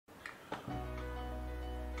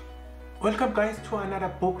Welcome guys to another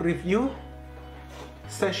book review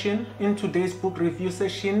session. In today's book review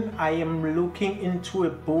session, I am looking into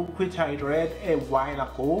a book which I read a while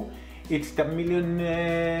ago. It's The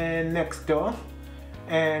Millionaire Next Door,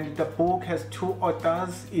 and the book has two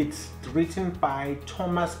authors. It's written by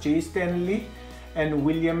Thomas J. Stanley and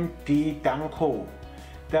William D. Danko.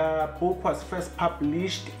 The book was first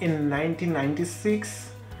published in 1996.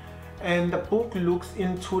 And the book looks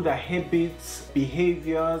into the habits,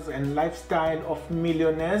 behaviors, and lifestyle of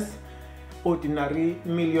millionaires, ordinary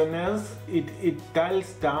millionaires. It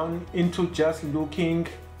dials down into just looking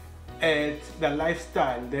at the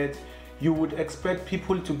lifestyle that you would expect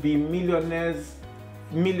people to be millionaires,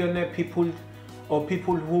 millionaire people, or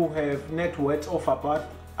people who have net worths of above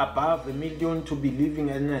 $1 million to be living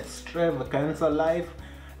an extravaganza life.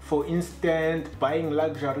 For instance, buying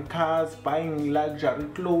luxury cars, buying luxury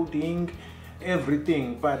clothing,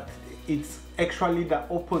 everything, but it's actually the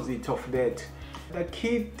opposite of that. The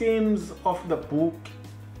key themes of the book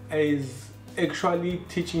is actually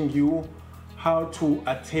teaching you how to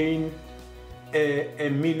attain a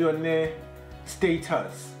millionaire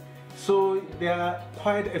status. So there are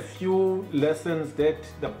quite a few lessons that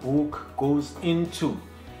the book goes into,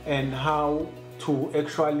 and how to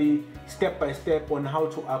actually step by step on how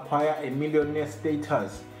to acquire a millionaire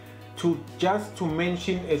status. Just to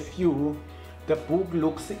mention a few, the book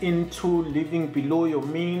looks into living below your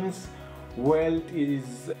means. Wealth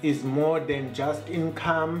is more than just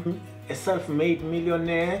income. A self-made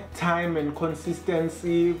millionaire, time and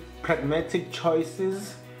consistency, pragmatic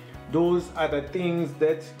choices. Those are the things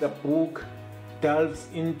that the book delves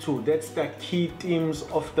into. That's the key themes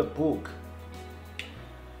of the book.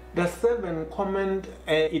 The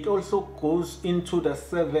it also goes into the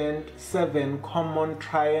seven common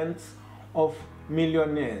triumphs of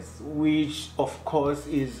millionaires, which of course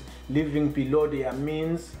is living below their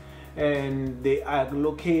means, and they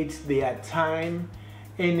allocate their time,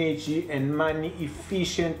 energy, and money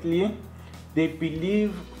efficiently. They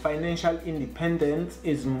believe financial independence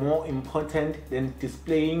is more important than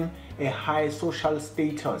displaying a high social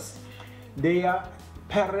status. Their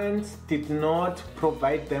parents did not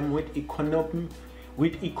provide them with economical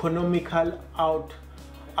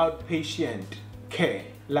outpatient care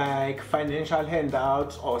like financial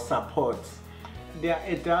handouts or supports. Their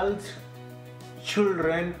adult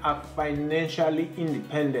children are financially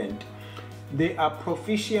independent. They are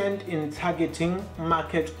proficient in targeting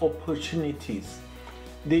market opportunities.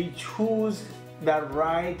 They choose the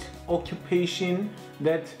right occupation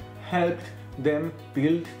that helped them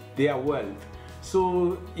build their wealth.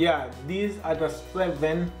 So yeah, these are the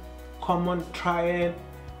 7 common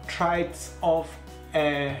traits of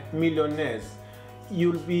millionaires.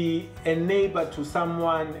 You'll be a neighbor to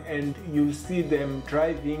someone and you'll see them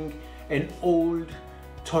driving an old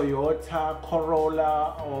Toyota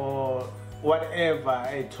Corolla or whatever,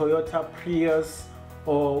 a Toyota Prius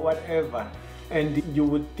or whatever, and you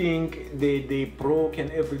would think they broke and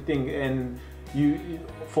everything, and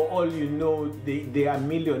for all you know, they are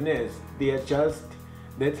millionaires. They are just,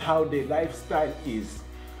 that's how their lifestyle is.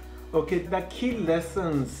 Okay, the key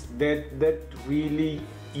lessons that really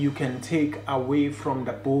you can take away from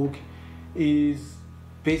the book is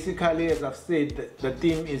basically, as I've said, the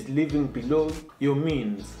theme is living below your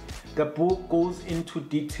means. The book goes into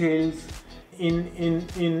details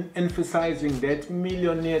in emphasizing that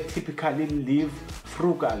millionaires typically live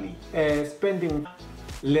frugally, spending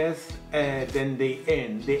less than they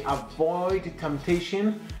earn. They avoid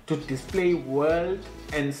temptation to display wealth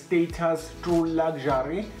and status through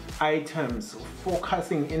luxury items,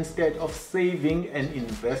 focusing instead of saving and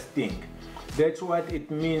investing. That's what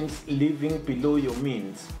it means, living below your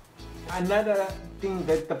means. Another thing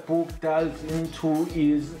that the book delves into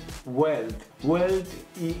is wealth. Wealth,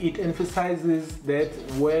 it emphasizes that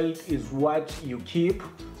wealth is what you keep,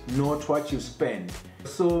 not what you spend.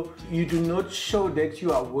 So you do not show that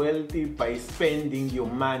you are wealthy by spending your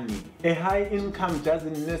money. A high income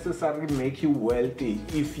doesn't necessarily make you wealthy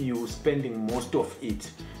if you're spending most of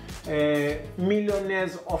it.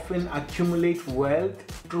 Millionaires often accumulate wealth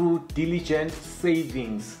through diligent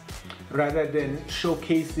savings rather than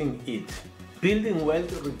showcasing it. Building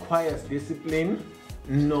wealth requires discipline,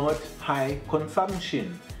 not high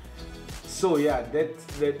consumption. So yeah,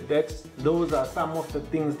 those are some of the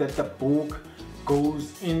things that the book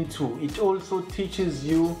goes into. It also teaches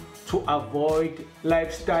you to avoid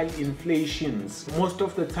lifestyle inflations. Most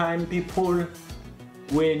of the time, people,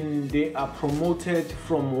 when they are promoted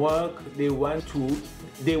from work, they want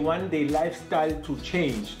their lifestyle to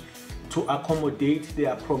change. to accommodate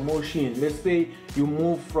their promotion. Let's say you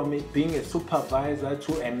move from being a supervisor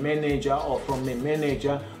to a manager, or from a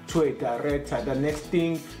manager to a director. The next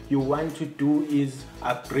thing you want to do is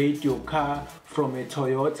upgrade your car from a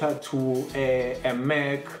Toyota to a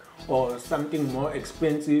Mac or something more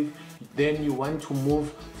expensive. Then you want to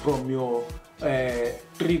move from your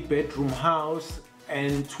 3-bedroom house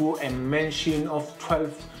and to a mansion of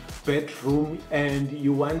 12 bedroom, and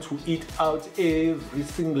you want to eat out every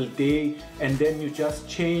single day, and then you just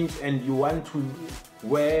change and you want to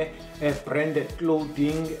wear branded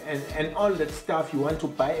clothing and all that stuff. You want to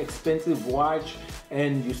buy expensive watch,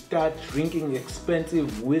 and you start drinking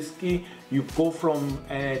expensive whiskey. You go from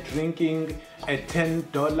drinking a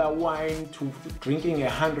 $10 wine to drinking a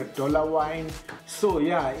 $100 wine. So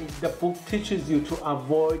yeah, the book teaches you to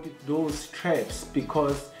avoid those traps,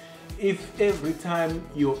 because if every time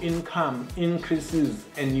your income increases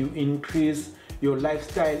and you increase your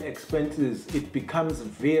lifestyle expenses, it becomes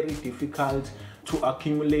very difficult to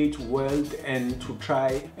accumulate wealth and to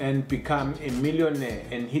try and become a millionaire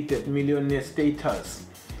and hit that millionaire status.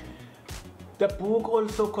 The book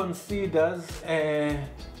also considers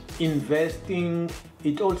investing.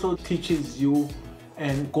 It also teaches you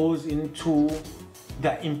and goes into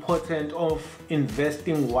the importance of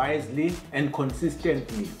investing wisely and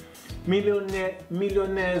consistently.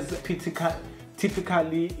 Millionaires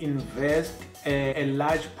typically invest a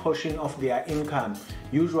large portion of their income,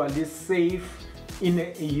 usually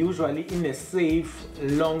in a safe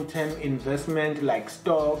long-term investment like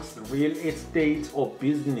stocks, real estate, or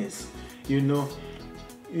business. You know,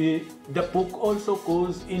 the book also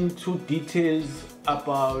goes into details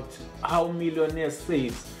about how millionaires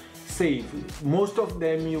save. Most of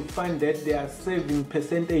them, you find that their saving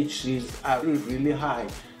percentages are really high.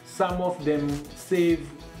 Some of them save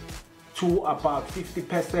to about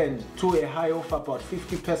 50%, to a high of about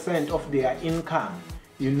 50% of their income,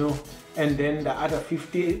 you know, and then the other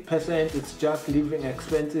 50% is just living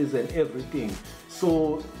expenses and everything.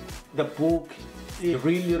 So the book, it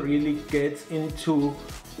really gets into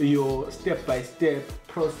your step-by-step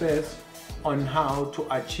process on how to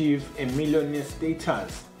achieve a millionaire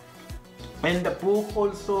status. And the book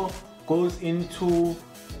also goes into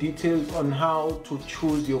details on how to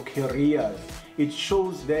choose your careers. It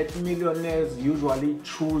shows that millionaires usually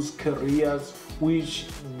choose careers which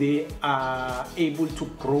they are able to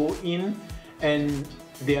grow in, and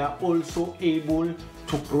they are also able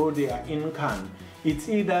to grow their income. It's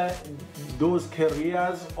either those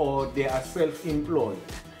careers or they are self-employed.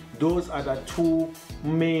 Those are the two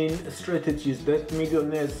main strategies that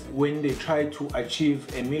millionaires, when they try to achieve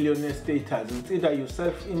a millionaire status, it's either you're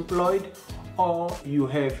self-employed or you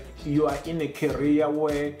are in a career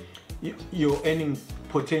where your earning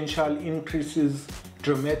potential increases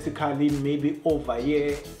dramatically, maybe over the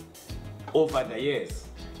years.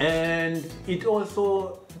 And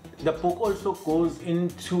the book also goes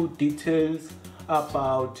into details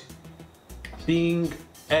about being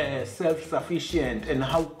self-sufficient and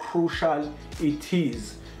how crucial it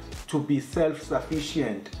is to be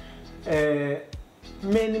self-sufficient.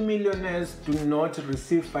 Many millionaires do not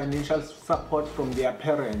receive financial support from their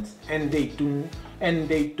parents, and they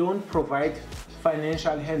don't provide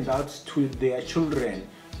financial handouts to their children.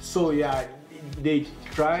 So yeah, they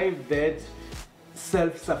drive that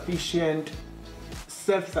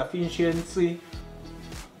self-sufficiency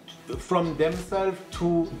from themselves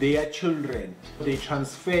to their children. They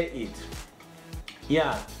transfer it.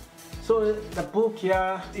 Yeah. So the book,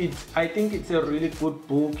 yeah, I think it's a really good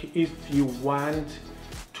book if you want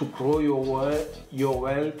to grow your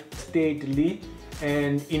wealth steadily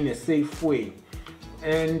and in a safe way.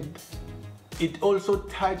 And it also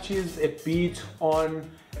touches a bit on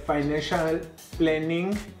financial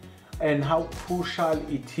planning and how crucial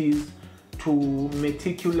it is to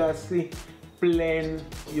meticulously plan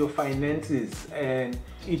your finances, and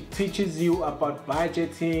it teaches you about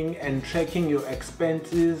budgeting and tracking your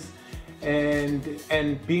expenses and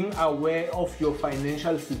being aware of your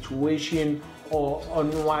financial situation, or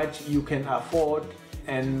on what you can afford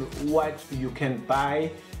and what you can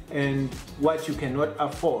buy and what you cannot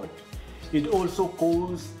afford. It also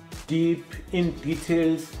goes deep in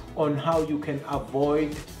details on how you can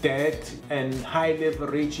avoid debt and high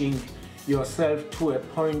leveraging yourself to a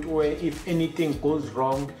point where if anything goes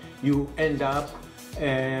wrong, you end up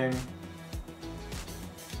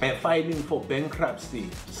filing for bankruptcy.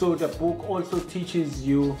 So the book also teaches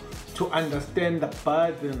you to understand the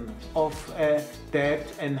burden of debt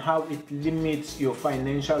and how it limits your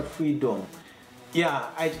financial freedom. Yeah,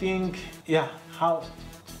 I think,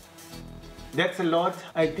 that's a lot.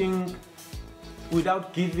 I think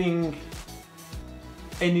without giving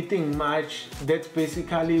anything much. That's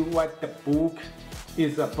basically what the book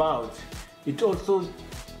is about. It also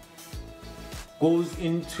goes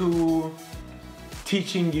into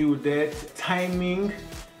teaching you that timing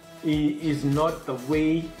is not the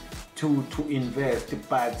way to invest,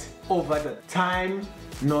 but over the time,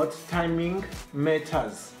 not timing,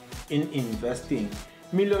 matters in investing.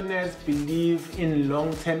 Millionaires believe in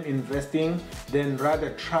long-term investing than rather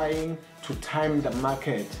trying to time the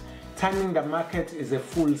market. Timing the market is a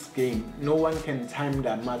fool's game. No one can time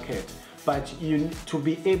the market. But to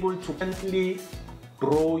be able to constantly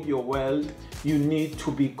grow your wealth, you need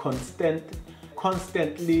to be constantly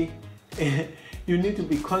you need to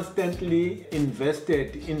be constantly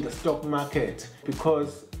invested in the stock market,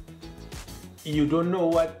 because you don't know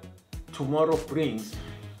what tomorrow brings.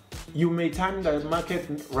 You may time the market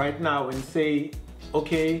right now and say,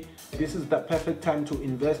 okay, this is the perfect time to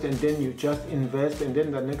invest, and then you just invest, and then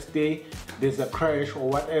the next day there's a crash or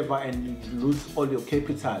whatever and you lose all your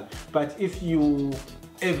capital. But if you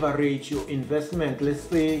average your investment, let's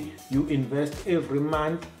say you invest every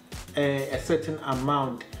month a certain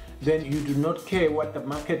amount, then you do not care what the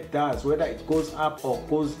market does, whether it goes up or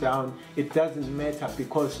goes down. It doesn't matter,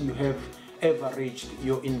 because you have averaged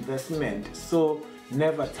your investment. So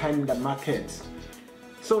never time the market.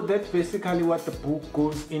 So that's basically what the book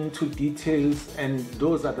goes into details, and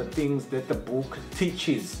those are the things that the book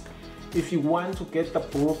teaches. If you want to get the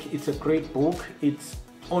book, it's a great book. It's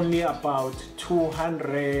only about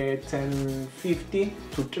 250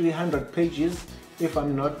 to 300 pages, if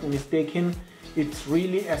I'm not mistaken. It's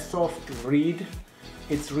really a soft read.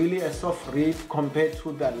 It's really a soft read compared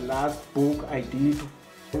to the last book I did,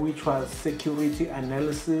 which was Security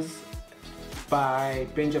Analysis by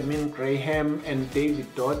Benjamin Graham and David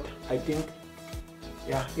Dodd, I think.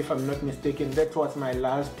 Yeah, if I'm not mistaken, that was my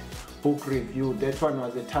last book review. That one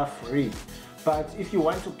was a tough read. But if you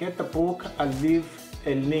want to get the book, I'll leave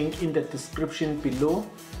a link in the description below,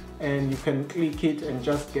 and you can click it and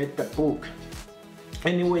just get the book.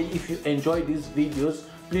 Anyway, if you enjoy these videos,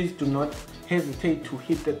 please do not hesitate to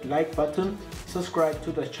hit that like button, subscribe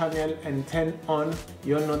to the channel, and turn on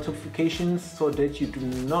your notifications so that you do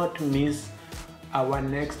not miss our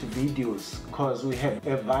next videos, because we have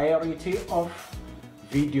a variety of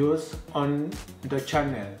videos on the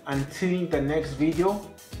channel. Until the next video,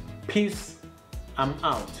 peace, I'm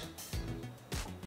out.